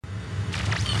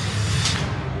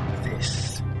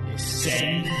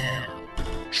Send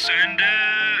help. Send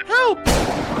it! Help!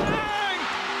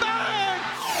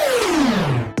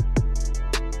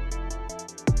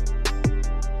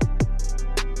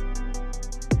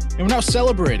 And we're now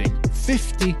celebrating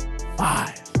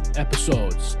 55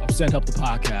 episodes of Send Help the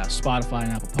Podcast, Spotify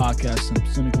and Apple Podcasts, and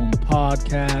Semicolon the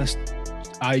Podcast,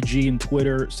 IG and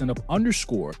Twitter, Send Up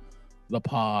 _ the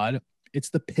pod.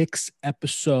 It's the picks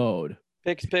episode.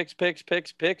 Picks,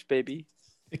 baby.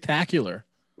 Spectacular.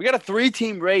 We got a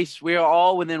 3-team race. We are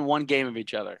all within one game of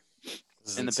each other. This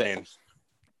is in the insane. picks.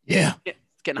 Yeah. It's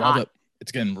getting Love hot. it.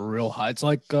 It's getting real hot. It's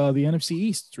like the NFC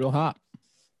East. It's real hot.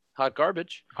 Hot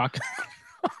garbage. Hot,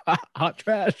 hot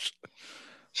trash.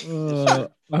 I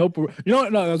hope we're, no,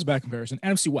 that was a bad comparison.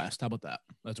 NFC West. How about that?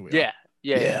 That's what we are.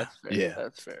 Yeah. That's fair. Yeah.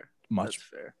 That's fair. Much, That's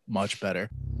fair. much better.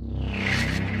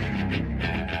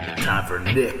 Time for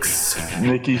Nick's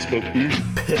Nikki's Pickies.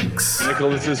 Picks.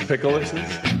 Nicholas's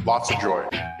Pickleses. Lots of joy.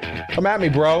 Come at me,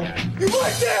 bro. You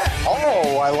like that?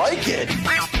 Oh, I like it.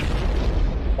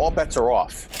 All bets are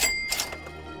off.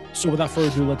 So without further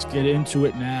ado, let's get into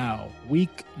it now.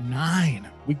 Week 9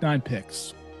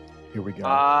 picks. Here we go.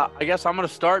 I guess I'm going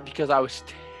to start because I was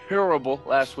terrible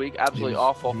last week. Absolutely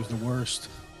awful. He was the worst.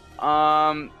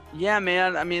 Yeah,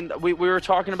 man. I mean, we were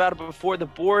talking about it before. The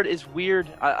board is weird.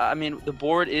 I mean, the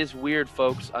board is weird,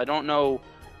 folks. I don't know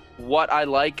what I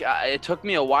like. It took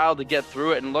me a while to get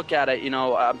through it and look at it. You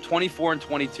know, I'm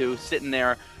 24-22, sitting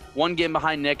there, one game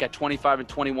behind Nick at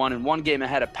 25-21, and one game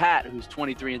ahead of Pat, who's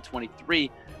 23-23.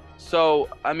 So,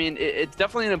 I mean, it's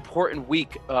definitely an important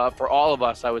week for all of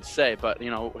us, I would say. But,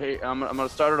 you know, hey, I'm going to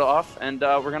start it off, and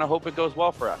we're going to hope it goes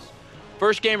well for us.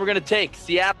 First game we're going to take,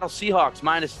 Seattle Seahawks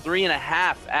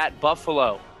 -3.5 at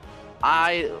Buffalo.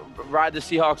 I ride the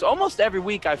Seahawks almost every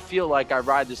week. I feel like I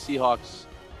ride the Seahawks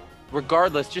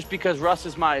regardless, just because Russ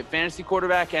is my fantasy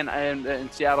quarterback and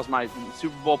Seattle's my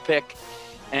Super Bowl pick.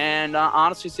 And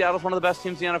honestly, Seattle's one of the best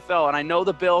teams in the NFL. And I know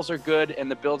the Bills are good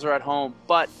and the Bills are at home,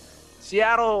 but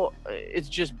Seattle is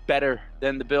just better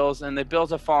than the Bills. And the Bills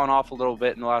have fallen off a little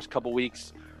bit in the last couple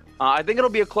weeks. I think it'll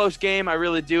be a close game. I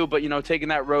really do. But, you know, taking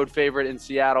that road favorite in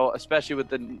Seattle, especially with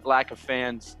the lack of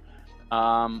fans,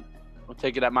 we'll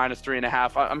take it at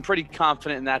 -3.5. I'm pretty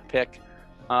confident in that pick.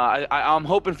 I'm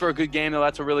hoping for a good game, though.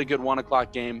 That's a really good 1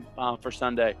 o'clock game for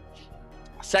Sunday.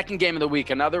 Second game of the week,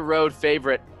 another road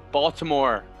favorite,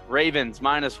 Baltimore Ravens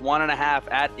 -1.5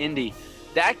 at Indy.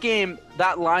 That game,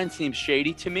 that line seems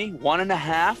shady to me.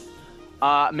 1.5.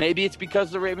 Maybe it's because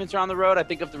the Ravens are on the road. I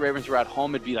think if the Ravens were at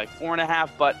home, it'd be like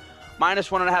 4.5. But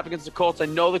 -1.5 against the Colts. I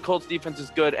know the Colts defense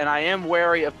is good, and I am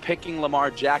wary of picking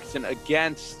Lamar Jackson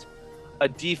against a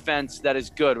defense that is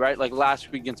good, right? Like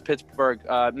last week against Pittsburgh.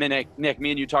 Nick,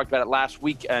 me and you talked about it last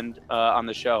weekend on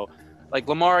the show. Like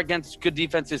Lamar against good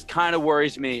defenses kind of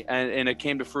worries me, and it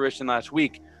came to fruition last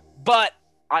week. But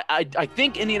I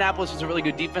think Indianapolis is a really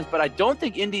good defense, but I don't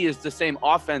think Indy is the same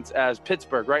offense as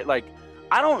Pittsburgh, right? Like,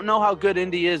 I don't know how good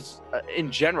Indy is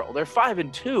in general. They're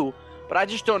 5-2, but I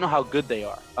just don't know how good they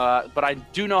are. But I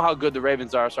do know how good the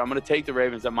Ravens are, so I'm going to take the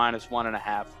Ravens at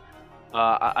 -1.5.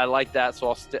 I like that,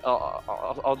 so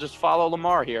I'll just follow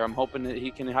Lamar here. I'm hoping that he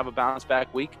can have a bounce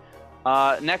back week.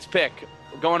 Next pick,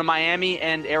 we're going to Miami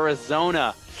and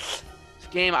Arizona. This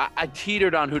game, I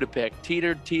teetered on who to pick.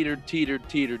 Teetered,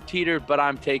 but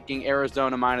I'm taking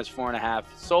Arizona -4.5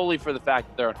 solely for the fact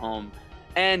that they're at home.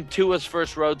 And Tua's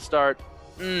first road start.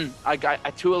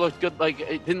 Tua looked good. Like,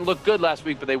 it didn't look good last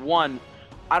week, but they won.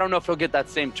 I don't know if he'll get that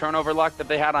same turnover luck that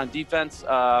they had on defense.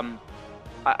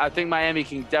 I think Miami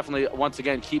can definitely, once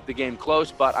again, keep the game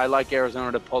close, but I like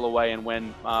Arizona to pull away and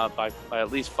win by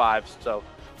at least 5. So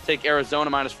take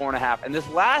Arizona -4.5. And this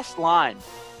last line,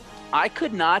 I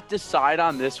could not decide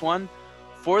on this one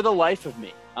for the life of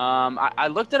me. I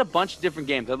looked at a bunch of different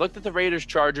games. I looked at the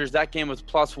Raiders-Chargers. That game was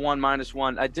 +1,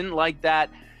 -1. I didn't like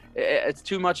that. It's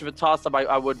too much of a toss-up.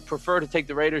 I would prefer to take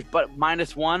the Raiders, but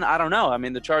 -1, I don't know. I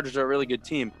mean, the Chargers are a really good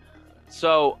team.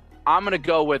 So I'm going to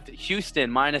go with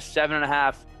Houston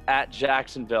 -7.5 at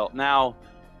Jacksonville. Now,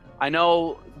 I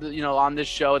know, on this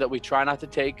show that we try not to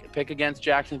pick against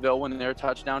Jacksonville when they're a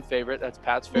touchdown favorite. That's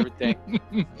Pat's favorite thing.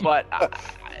 But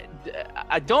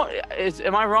I don't –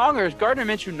 am I wrong, or is Gardner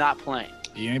Minshew not playing?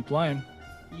 He ain't playing.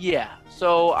 Yeah.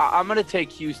 So I'm going to take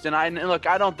Houston. Look,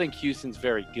 I don't think Houston's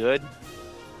very good.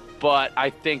 But I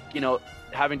think,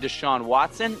 having Deshaun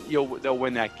Watson, they'll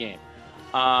win that game.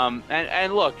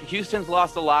 And look, Houston's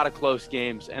lost a lot of close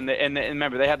games, and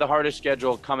remember, they had the hardest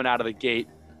schedule coming out of the gate,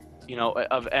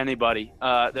 of anybody.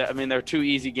 They're 2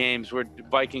 easy games where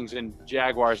Vikings and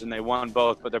Jaguars, and they won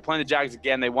both. But they're playing the Jags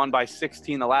again. They won by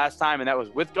 16 the last time, and that was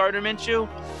with Gardner Minshew.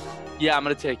 Yeah, I'm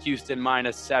going to take Houston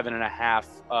minus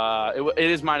 7.5. It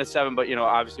is minus 7, but,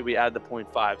 obviously we add the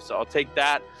 0.5. So I'll take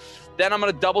that. Then I'm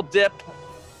going to double dip.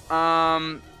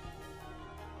 Am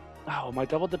I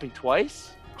double dipping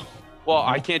twice? Well,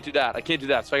 I can't do that.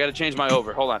 So I got to change my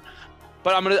over. Hold on.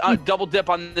 But I'm going to double dip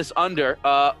on this under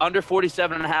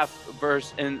 47.5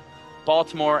 versus in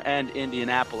Baltimore and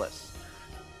Indianapolis.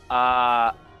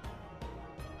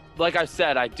 Like I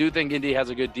said, I do think Indy has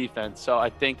a good defense, so I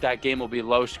think that game will be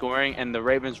low scoring, and the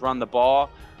Ravens run the ball.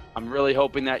 I'm really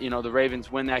hoping that, the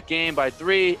Ravens win that game by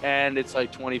 3, and it's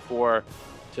like 24-21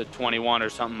 or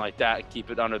something like that, and keep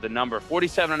it under the number.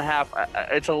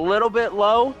 47.5, it's a little bit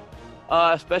low,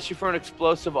 especially for an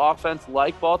explosive offense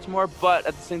like Baltimore, but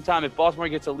at the same time, if Baltimore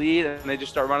gets a lead and they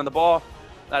just start running the ball,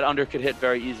 that under could hit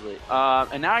very easily.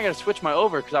 And now I got to switch my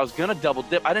over because I was going to double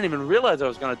dip. I didn't even realize I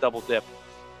was going to double dip.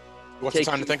 What's the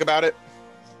time to think about it?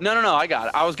 No, I got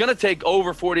it. I was going to take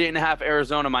over 48.5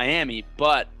 Arizona, Miami,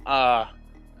 but I'm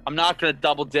not going to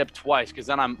double dip twice because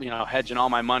then I'm, hedging all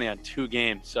my money on 2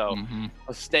 games. So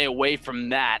I'll stay away from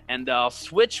that. And I'll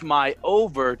switch my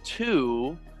over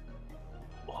to,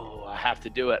 I have to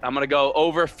do it. I'm going to go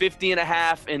over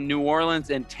 50.5 in New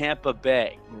Orleans and Tampa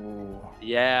Bay. Ooh.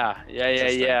 Yeah.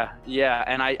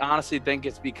 And I honestly think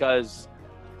it's because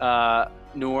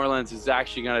New Orleans is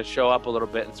actually going to show up a little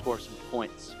bit and score some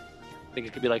points. I think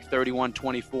it could be like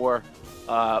 31-24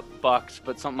 Bucks,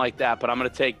 but something like that. But I'm going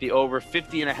to take the over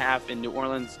 50.5 in New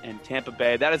Orleans and Tampa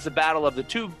Bay. That is the battle of the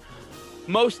 2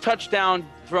 most touchdown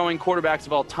throwing quarterbacks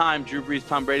of all time, Drew Brees,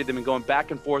 Tom Brady. They've been going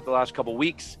back and forth the last couple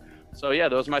weeks. So, yeah,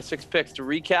 those are my 6 picks. To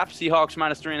recap, Seahawks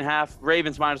minus 3.5,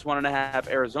 Ravens minus 1.5,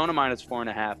 Arizona minus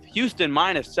 4.5, Houston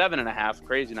minus 7.5,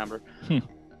 crazy number,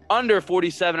 under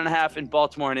 47.5 in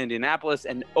Baltimore and Indianapolis,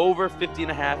 and over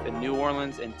 50.5 in New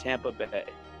Orleans and Tampa Bay.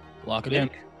 Lock it in.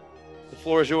 The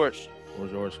floor is yours.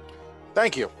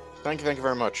 Thank you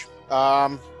very much.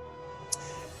 Well,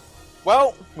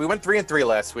 we went 3-3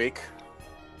 last week.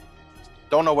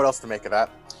 Don't know what else to make of that.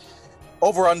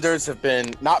 Over-unders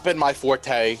have not been my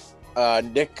forte.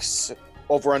 Nick's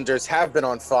over-unders have been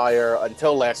on fire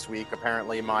until last week.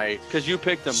 Apparently, because you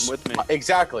picked them with me.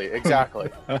 Exactly.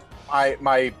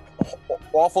 my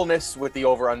awfulness with the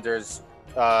over-unders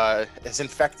has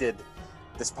infected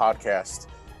this podcast.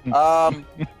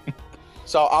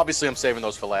 So obviously I'm saving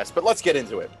those for last, but let's get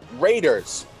into it.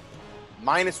 Raiders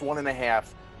minus 1.5.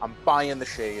 I'm buying the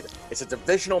shade. It's a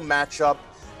divisional matchup.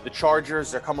 The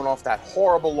Chargers are coming off that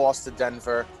horrible loss to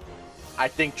Denver. I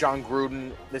think John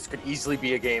Gruden, this could easily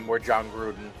be a game where John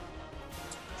Gruden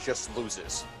just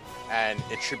loses. And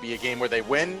it should be a game where they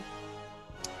win,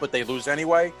 but they lose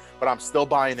anyway. But I'm still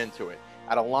buying into it.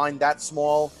 At a line that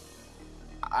small,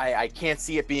 I can't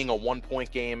see it being a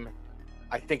 1-point game.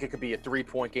 I think it could be a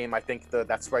 3-point game. I think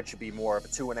that spread should be more of a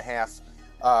 2.5.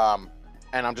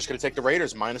 And I'm just going to take the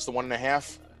Raiders minus the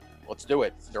 1.5. Let's do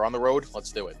it. They're on the road.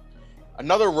 Let's do it.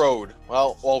 Another road.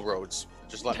 Well, all roads.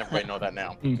 Just letting everybody know that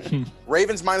now.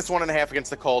 Ravens minus 1.5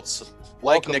 against the Colts.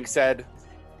 Like Nick said,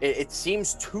 it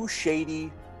seems too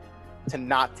shady to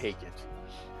not take it,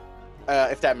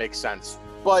 if that makes sense.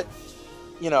 But,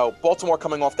 Baltimore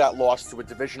coming off that loss to a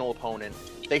divisional opponent,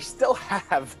 they still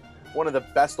have one of the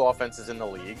best offenses in the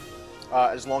league,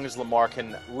 as long as Lamar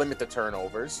can limit the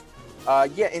turnovers.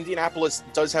 Indianapolis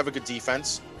does have a good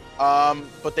defense,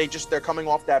 but they're coming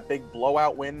off that big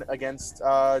blowout win against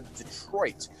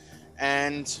Detroit.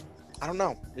 And I don't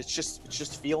know. It's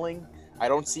just feeling. I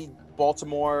don't see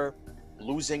Baltimore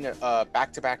losing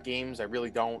back-to-back games. I really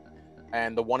don't.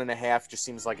 And the 1.5 just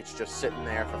seems like it's just sitting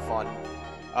there for fun.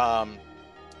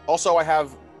 Also, I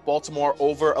have Baltimore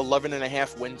over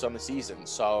 11.5 wins on the season.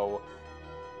 So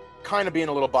kind of being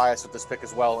a little biased with this pick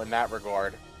as well in that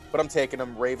regard. But I'm taking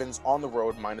them. Ravens on the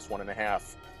road minus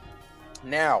 1.5.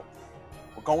 Now,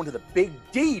 we're going to the Big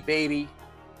D, baby.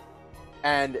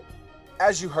 And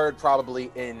as you heard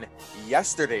probably in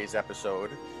yesterday's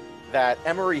episode, that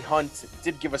Emery Hunt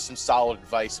did give us some solid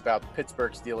advice about the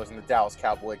Pittsburgh Steelers and the Dallas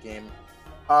Cowboy game.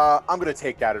 I'm going to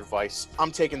take that advice.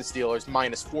 I'm taking the Steelers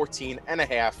minus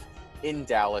 14.5 in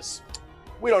Dallas.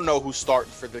 We don't know who's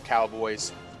starting for the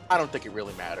Cowboys. I don't think it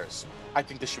really matters. I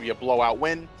think this should be a blowout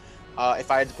win.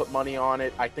 If I had to put money on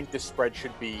it, I think this spread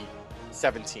should be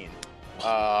 17.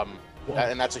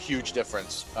 And that's a huge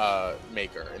difference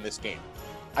maker in this game.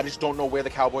 I just don't know where the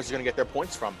Cowboys are going to get their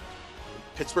points from.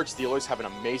 Pittsburgh Steelers have an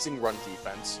amazing run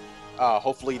defense.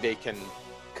 Hopefully they can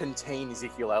contain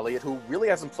Ezekiel Elliott, who really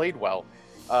hasn't played well,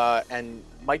 and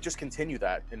might just continue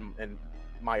that, in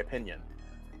my opinion.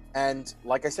 And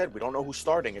like I said, we don't know who's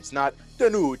starting. It's not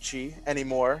Danucci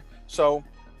anymore. So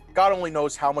God only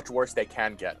knows how much worse they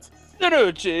can get.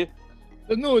 Danucci.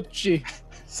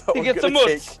 So He we're gets the gonna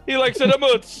moots. He likes it a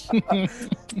moots.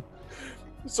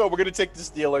 So we're going to take the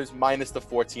Steelers minus the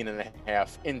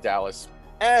 14.5 in Dallas.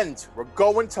 And we're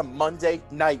going to Monday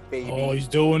night, baby. Oh, he's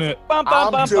doing it. I'm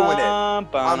doing it.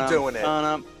 I'm doing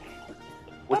it.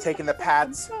 We're taking the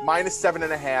Pats minus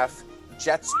 7.5.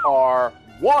 Jets are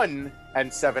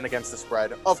 1-7 against the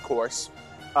spread, of course.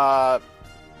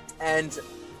 And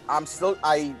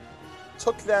I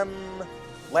took them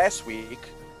last week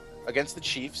against the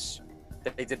Chiefs.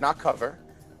 They did not cover.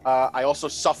 I also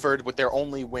suffered with their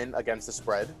only win against the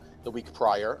spread the week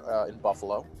prior in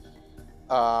Buffalo,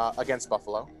 against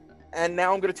Buffalo. And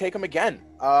now I'm going to take them again.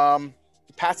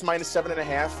 Pats minus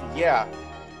 7.5. Yeah,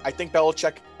 I think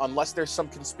Belichick, unless there's some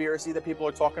conspiracy that people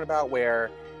are talking about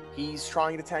where he's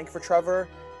trying to tank for Trevor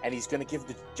and he's going to give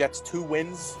the Jets 2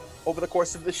 wins over the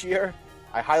course of this year,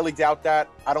 I highly doubt that.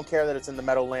 I don't care that it's in the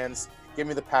Meadowlands. Give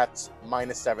me the Pats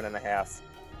minus 7.5.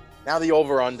 Now the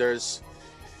over-unders.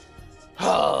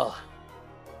 All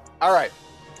right.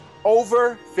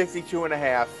 Over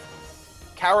 52.5.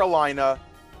 Carolina,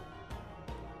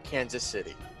 Kansas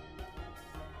City.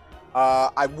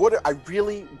 I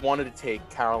really wanted to take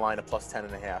Carolina plus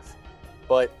 10.5,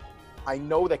 but I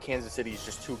know that Kansas City is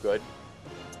just too good,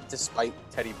 despite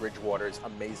Teddy Bridgewater's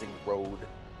amazing road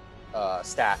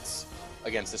stats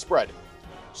against the spread.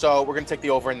 So we're going to take the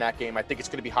over in that game. I think it's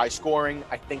going to be high scoring.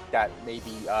 I think that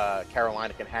maybe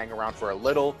Carolina can hang around for a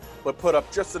little, but put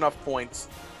up just enough points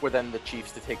for then the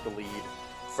Chiefs to take the lead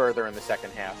further in the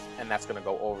second half, and that's going to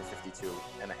go over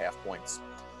 52.5 points.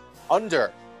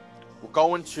 Under, we're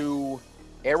going to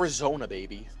Arizona,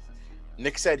 baby.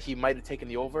 Nick said he might have taken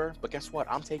the over, but guess what?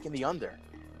 I'm taking the under.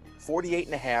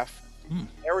 48.5.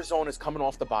 Arizona's coming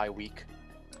off the bye week.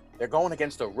 They're going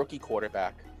against a rookie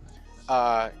quarterback.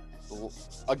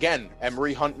 Again,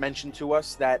 Emery Hunt mentioned to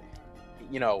us that,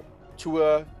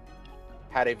 Tua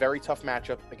had a very tough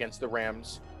matchup against the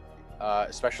Rams,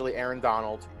 especially Aaron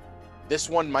Donald. This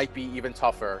one might be even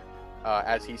tougher,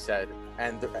 as he said,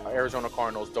 and the Arizona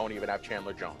Cardinals don't even have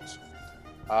Chandler Jones.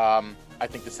 I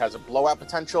think this has a blowout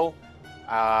potential.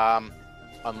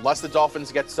 Unless the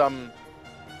Dolphins get some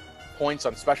points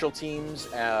on special teams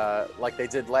like they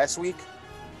did last week,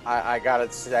 I gotta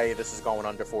say this is going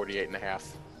under 48.5.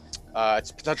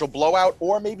 It's a potential blowout,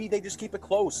 or maybe they just keep it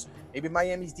close. Maybe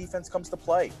Miami's defense comes to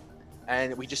play,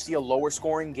 and we just see a lower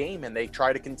scoring game, and they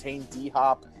try to contain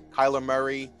D-Hop, Kyler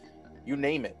Murray, you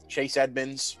name it, Chase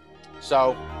Edmonds.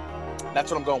 So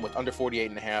that's what I'm going with, under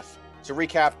 48.5. To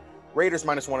recap, Raiders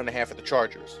minus 1.5 at the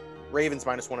Chargers, Ravens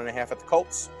minus 1.5 at the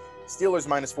Colts, Steelers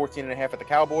minus 14.5 at the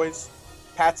Cowboys,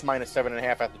 Pats minus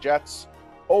 7.5 at the Jets,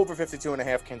 over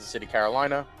 52.5 Kansas City,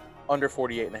 Carolina, under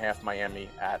 48.5 Miami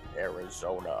at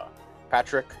Arizona.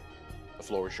 Patrick, the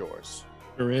floor is yours.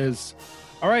 There is.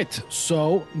 All right,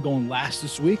 so I'm going last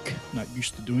this week. Not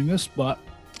used to doing this, but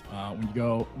when you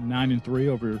go 9-3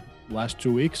 over the last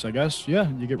 2 weeks, I guess, yeah,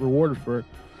 you get rewarded for it.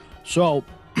 So,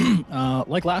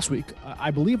 like last week,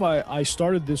 I believe I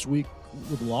started this week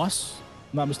with a loss.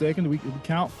 I'm not mistaken. Did we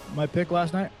count my pick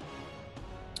last night?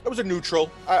 It was a neutral.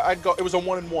 I'd go. It was a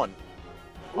 1-1.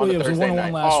 Well, yeah, it was a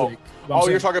 1-1 last week.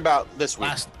 You're talking about this week.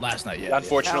 Last night, yeah.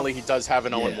 Unfortunately, he does have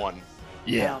an 0-1.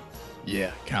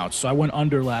 Yeah, counts. So I went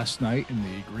under last night in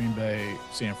the Green Bay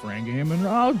San Fran game, and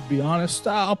I'll be honest,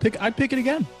 I'd pick it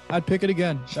again. That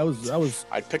was.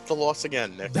 I'd pick the loss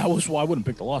again, Nick. That was I wouldn't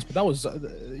pick the loss, but that was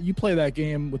you play that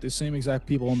game with the same exact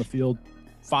people on the field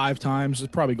 5 times.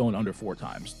 It's probably going under 4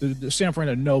 times. The San Fran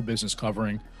had no business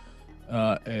covering,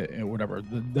 whatever.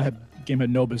 That game had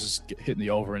no business hitting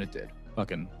the over, and it did.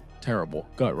 Fucking terrible,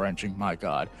 gut wrenching. My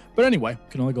God. But anyway,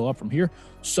 can only go up from here.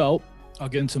 So I'll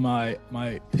get into my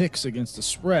picks against the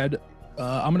spread.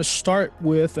 I'm going to start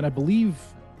with, and I believe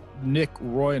Nick,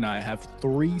 Roy, and I have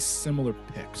 3 similar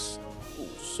picks.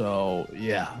 So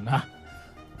yeah,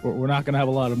 we're not going to have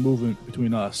a lot of movement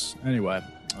between us. Anyway,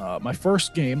 my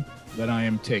first game that I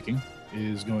am taking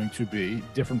is going to be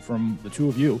different from the two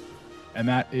of you, and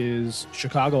that is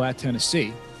Chicago at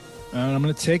Tennessee. And I'm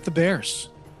going to take the Bears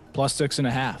plus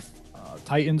 6.5.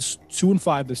 Titans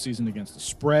 2-5 this season against the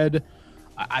spread.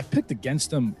 I picked against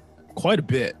them quite a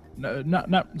bit,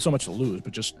 not so much to lose,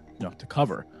 but just to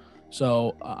cover.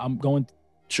 So I'm going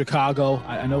Chicago.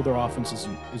 I know their offense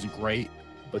isn't great,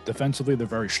 but defensively they're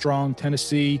very strong.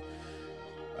 Tennessee,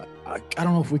 I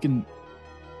don't know if we can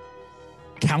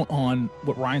count on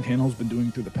what Ryan Tannehill's been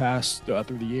doing through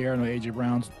the year. I know AJ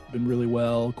Brown's been really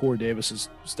well. Corey Davis has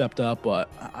stepped up, but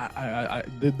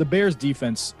the Bears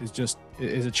defense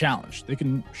is a challenge. They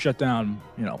can shut down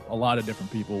a lot of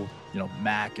different people.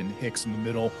 Mack and Hicks in the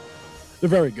middle. They're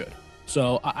very good.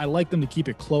 So I like them to keep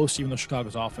it close, even though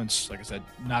Chicago's offense, like I said,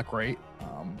 not great.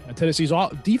 And Tennessee's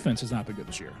defense has not been good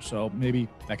this year. So maybe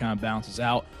that kind of balances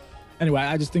out. Anyway,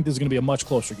 I just think this is going to be a much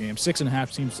closer game.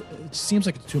 6.5 seems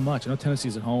like it's too much. I know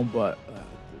Tennessee's at home, but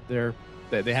they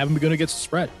haven't been good against the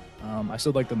spread. I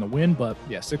still like them to win, but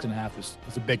yeah, 6.5 is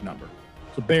a big number.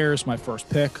 So Bears, my first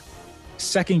pick.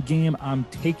 Second game I'm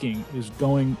taking is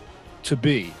going to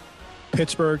be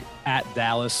Pittsburgh at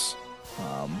Dallas.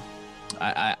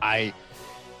 I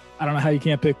don't know how you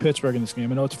can't pick Pittsburgh in this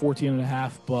game. I know it's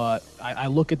 14.5, but I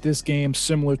look at this game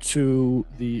similar to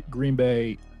the Green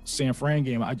Bay San Fran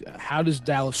game. How does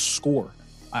Dallas score?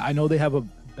 I know they have a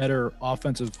better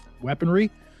offensive weaponry,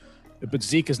 but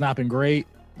Zeke has not been great.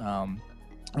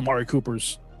 Amari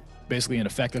Cooper's basically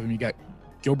ineffective. I mean, you got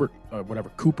Gilbert,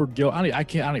 Cooper Gil. I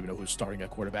don't even know who's starting at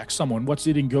quarterback. What's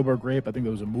eating Gilbert Grape? I think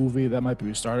there was a movie that might be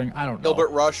who's starting. I don't know.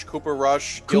 Cooper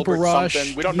Rush, Gilbert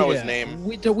something. We don't know his name.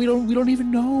 We don't even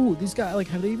know these guys. Like,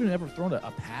 have they even ever thrown a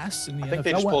pass in the NFL? I think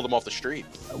they just pulled him off the street.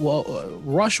 Well,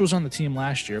 Rush was on the team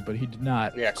last year, but he did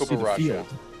not. Yeah, Cooper see the Rush. Field.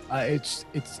 Yeah. It's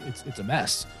a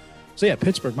mess. So yeah,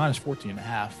 Pittsburgh minus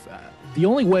 14.5. The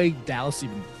only way Dallas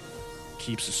even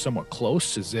keeps it somewhat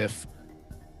close is if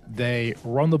they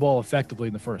run the ball effectively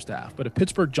in the first half. But if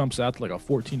Pittsburgh jumps out to like a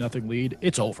 14-0 lead,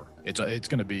 it's over. It's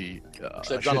going to be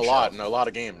they've done a lot in a lot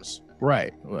of games.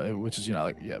 Right, which is,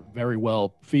 very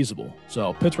well feasible.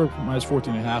 So Pittsburgh minus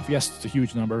 14.5. Yes, it's a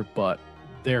huge number, but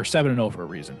they're 7-0 for a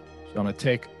reason. So I'm going to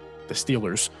take the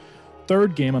Steelers.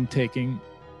 Third game I'm taking,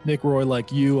 Nick Roy,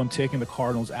 like you, I'm taking the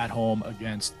Cardinals at home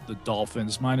against the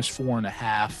Dolphins, minus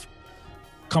 4.5.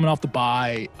 Coming off the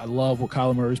bye, I love what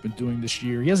Kyler Murray's been doing this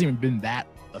year. He hasn't even been that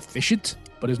efficient,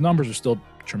 but his numbers are still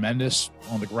tremendous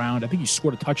on the ground. I think he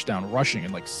scored a touchdown rushing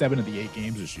in like 7 of the 8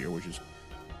 games this year, which is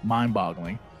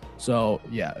mind-boggling. So,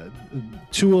 yeah,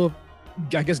 Tua,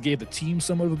 I guess, gave the team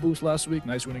somewhat of a boost last week.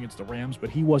 Nice win against the Rams, but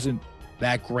he wasn't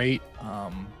that great.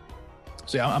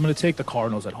 So, yeah, I'm going to take the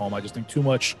Cardinals at home. I just think too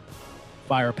much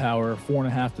firepower.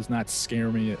 4.5 does not scare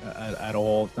me at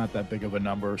all. It's not that big of a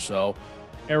number. So,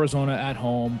 Arizona at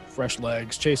home, fresh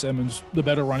legs. Chase Edmonds, the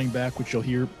better running back, which you'll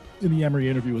hear in the Emery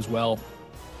interview as well.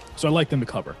 So I like them to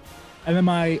cover. And then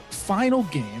my final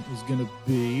game is going to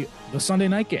be the Sunday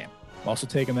night game. I'm also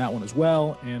taking that one as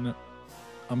well. And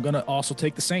I'm going to also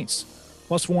take the Saints.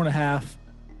 Plus 4.5.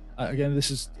 Again,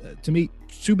 this is, to me,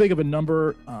 too big of a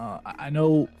number. I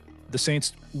know the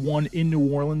Saints won in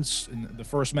New Orleans in the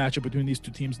first matchup between these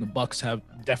two teams, and the Bucs have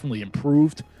definitely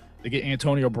improved. They get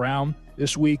Antonio Brown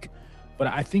this week, but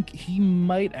I think he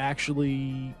might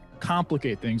actually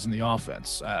complicate things in the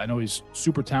offense. I know he's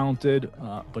super talented,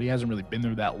 but he hasn't really been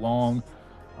there that long.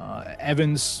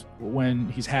 Evans, when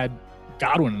he's had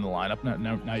Godwin in the lineup,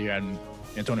 now you add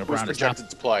Antonio Brown. Who's projected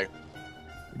to play?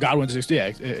 Godwin's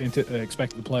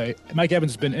expected to play. Mike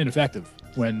Evans has been ineffective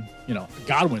when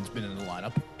Godwin's been in the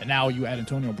lineup, and now you add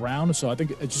Antonio Brown. So I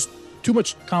think it's just too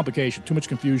much complication, too much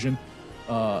confusion,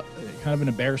 kind of an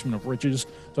embarrassment of riches.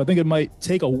 So I think it might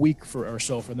take a week or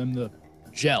so for them to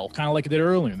gel, kind of like it did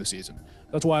earlier in the season.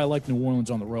 That's why I like New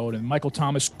Orleans on the road. And Michael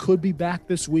Thomas could be back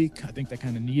this week. I think they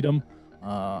kind of need him.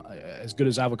 As good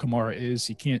as Alvin Kamara is,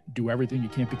 he can't do everything. He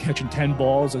can't be catching 10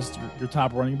 balls as your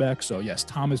top running back. So, yes,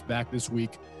 Thomas back this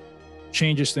week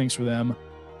changes things for them.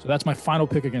 So that's my final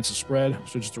pick against the spread.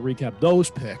 So just to recap those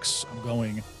picks, I'm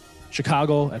going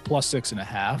Chicago at plus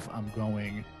 6.5. I'm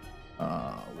going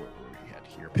where we had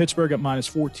here? Pittsburgh at minus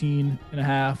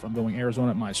 14.5. I'm going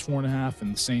Arizona at minus 4.5,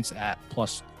 and the Saints at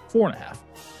plus 4.5.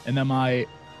 And then my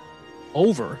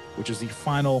over, which is the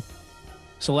final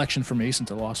selection for me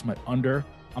since I lost my under,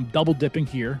 I'm double dipping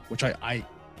here, which I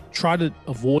try to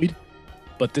avoid,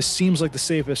 but this seems like the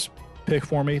safest pick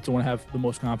for me to want to have the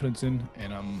most confidence in,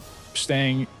 and I'm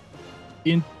staying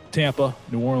in Tampa,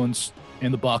 New Orleans,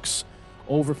 and the Bucs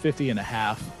over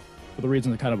 50.5 for the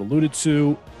reasons I kind of alluded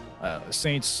to.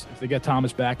 Saints, if they get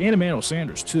Thomas back, and Emmanuel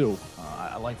Sanders too,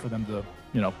 I like for them to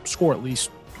score at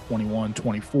least 21,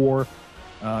 24.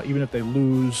 Even if they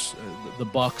lose, the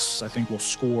Bucs, I think, will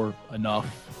score enough.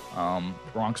 The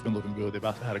Broncos been looking good. They've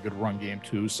had a good run game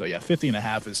too. So yeah,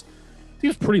 50.5 is, I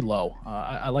think, it's pretty low.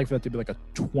 I like for that to be like a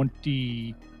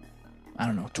 28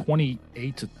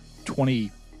 to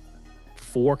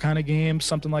 24 kind of game,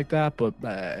 something like that. But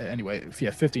anyway,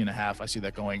 50.5, I see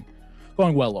that going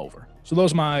well over. So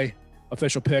those are my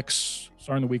official picks.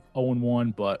 Starting the week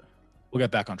 0-1, but we'll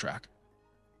get back on track.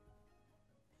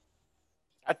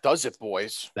 That does it,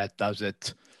 boys. That does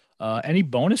it. Any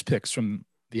bonus picks from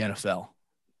the NFL?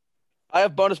 I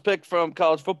have bonus pick from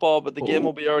college football, but the game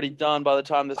will be already done by the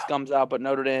time this comes out. But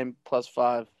Notre Dame plus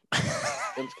 5.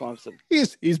 Against Clemson.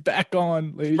 He's back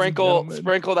on, ladies and Sprinkle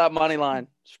gentlemen. that money line.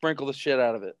 Sprinkle the shit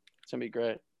out of it. It's gonna be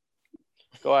great.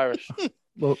 Go Irish.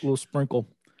 Little sprinkle.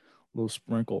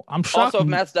 I'm shocked. Also, if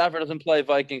Matt Stafford doesn't play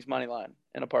Vikings money line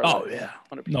in a parlay. Oh yeah.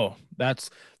 100%. No, that's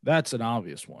an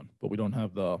obvious one, but we don't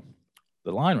have the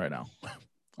line right now.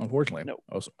 Unfortunately, Nope.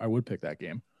 I would pick that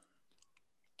game.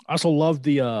 I also love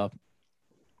the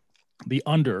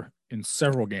under in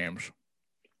several games.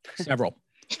 Several.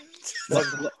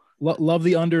 Love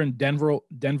the under in Denver,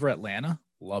 Atlanta.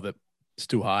 Love it. It's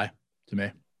too high to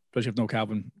me, especially if no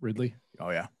Calvin Ridley. Oh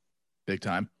yeah, big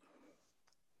time.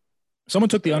 Someone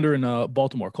took the under in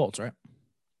Baltimore Colts, right?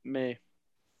 Me.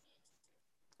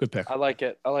 Good pick. I like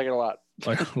it. I like it a lot.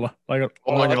 Like it I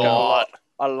like it a lot.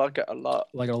 I like it a lot.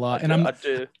 Like it a lot. I And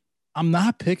do. I'm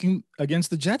not picking against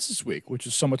the Jets this week, which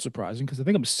is somewhat surprising because I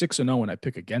think I'm 6-0 when I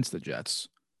pick against the Jets.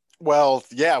 Well,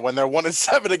 yeah, when they're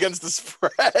 1-7 against the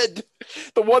spread.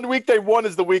 The 1 week they won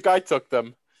is the week I took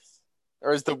them.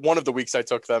 Or is the one of the weeks I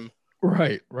took them.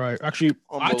 Right. Actually,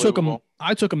 I took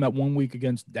them that 1 week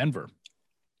against Denver.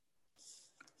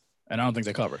 And I don't think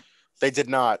they covered. They did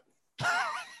not.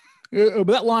 But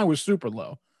that line was super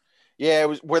low.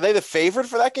 Yeah, were they the favorite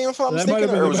for that game if I'm not That might mistaken? have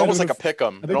been- Or it was that might almost have like a pick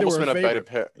 'em. I It think they almost were been a a better favorite.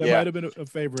 pick. That Yeah. might have been a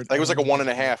favorite. I think it was like a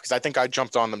 1.5 because I think I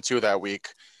jumped on them too that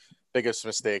week. Biggest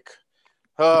mistake.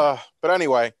 But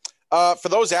anyway, for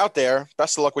those out there,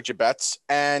 best of luck with your bets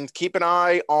and keep an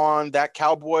eye on that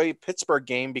Cowboy Pittsburgh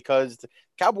game because the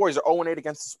Cowboys are 0-8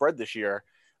 against the spread this year.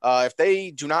 If they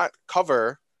do not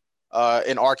cover,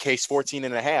 in our case,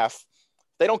 14.5,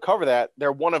 they don't cover that.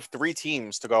 They're one of 3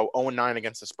 teams to go 0-9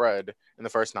 against the spread in the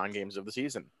first 9 games of the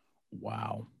season.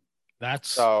 Wow. That's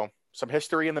So some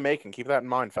history in the making. Keep that in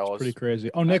mind, fellas. pretty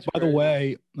crazy. Oh, Nick, That's by the crazy.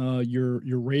 way,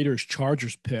 your Raiders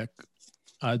Chargers pick.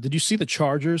 Did you see the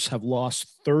Chargers have lost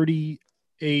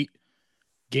 38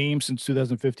 games since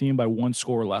 2015 by 1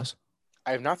 score or less?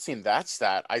 I have not seen that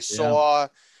stat. I saw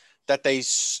that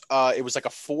it was like a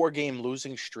 4-game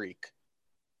losing streak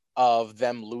of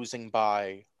them losing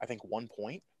by, I think, 1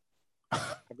 point.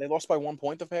 Have they lost by 1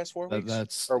 point the past 4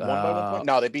 weeks? Or won by 1 point?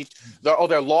 No, they beat.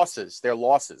 They're losses. They're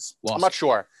losses. I'm not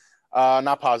sure.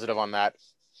 Not positive on that.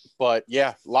 But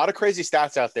yeah, a lot of crazy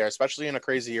stats out there, especially in a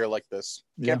crazy year like this.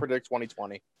 Can't predict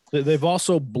 2020. They've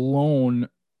also blown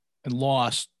and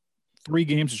lost 3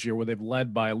 games this year where they've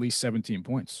led by at least 17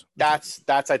 points. That's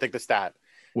I think the stat.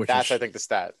 I think the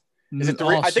stat. Is it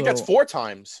 3? I think that's 4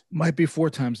 times. Might be 4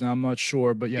 times now. I'm not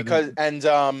sure, but yeah. Because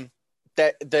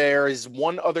that there is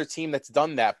one other team that's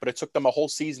done that, but it took them a whole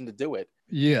season to do it.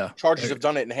 Yeah. Chargers have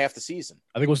done it in half the season.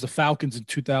 I think it was the Falcons in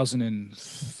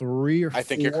 2003 or 4. I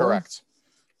think you're correct.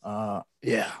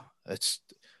 Yeah. It's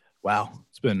wow.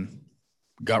 It's been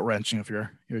gut wrenching if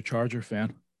you're a Charger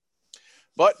fan.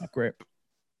 But Not great.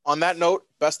 on that note,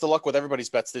 best of luck with everybody's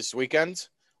bets this weekend.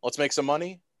 Let's make some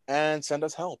money and send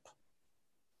us help.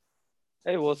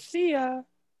 Hey, we'll see ya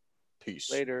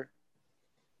Peace. later.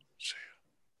 See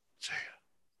ya.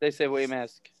 They say wear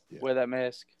mask. Yeah. Wear that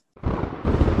mask.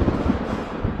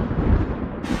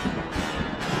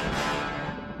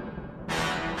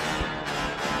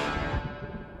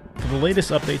 For the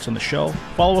latest updates on the show,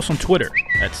 follow us on Twitter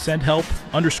at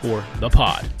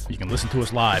sendhelp_thepod. You can listen to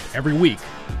us live every week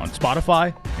on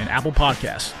Spotify and Apple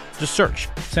Podcasts. Just search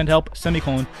sendhelp,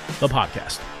 the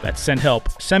podcast. That's sendhelp,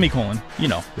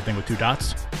 the thing with 2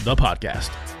 dots, the podcast.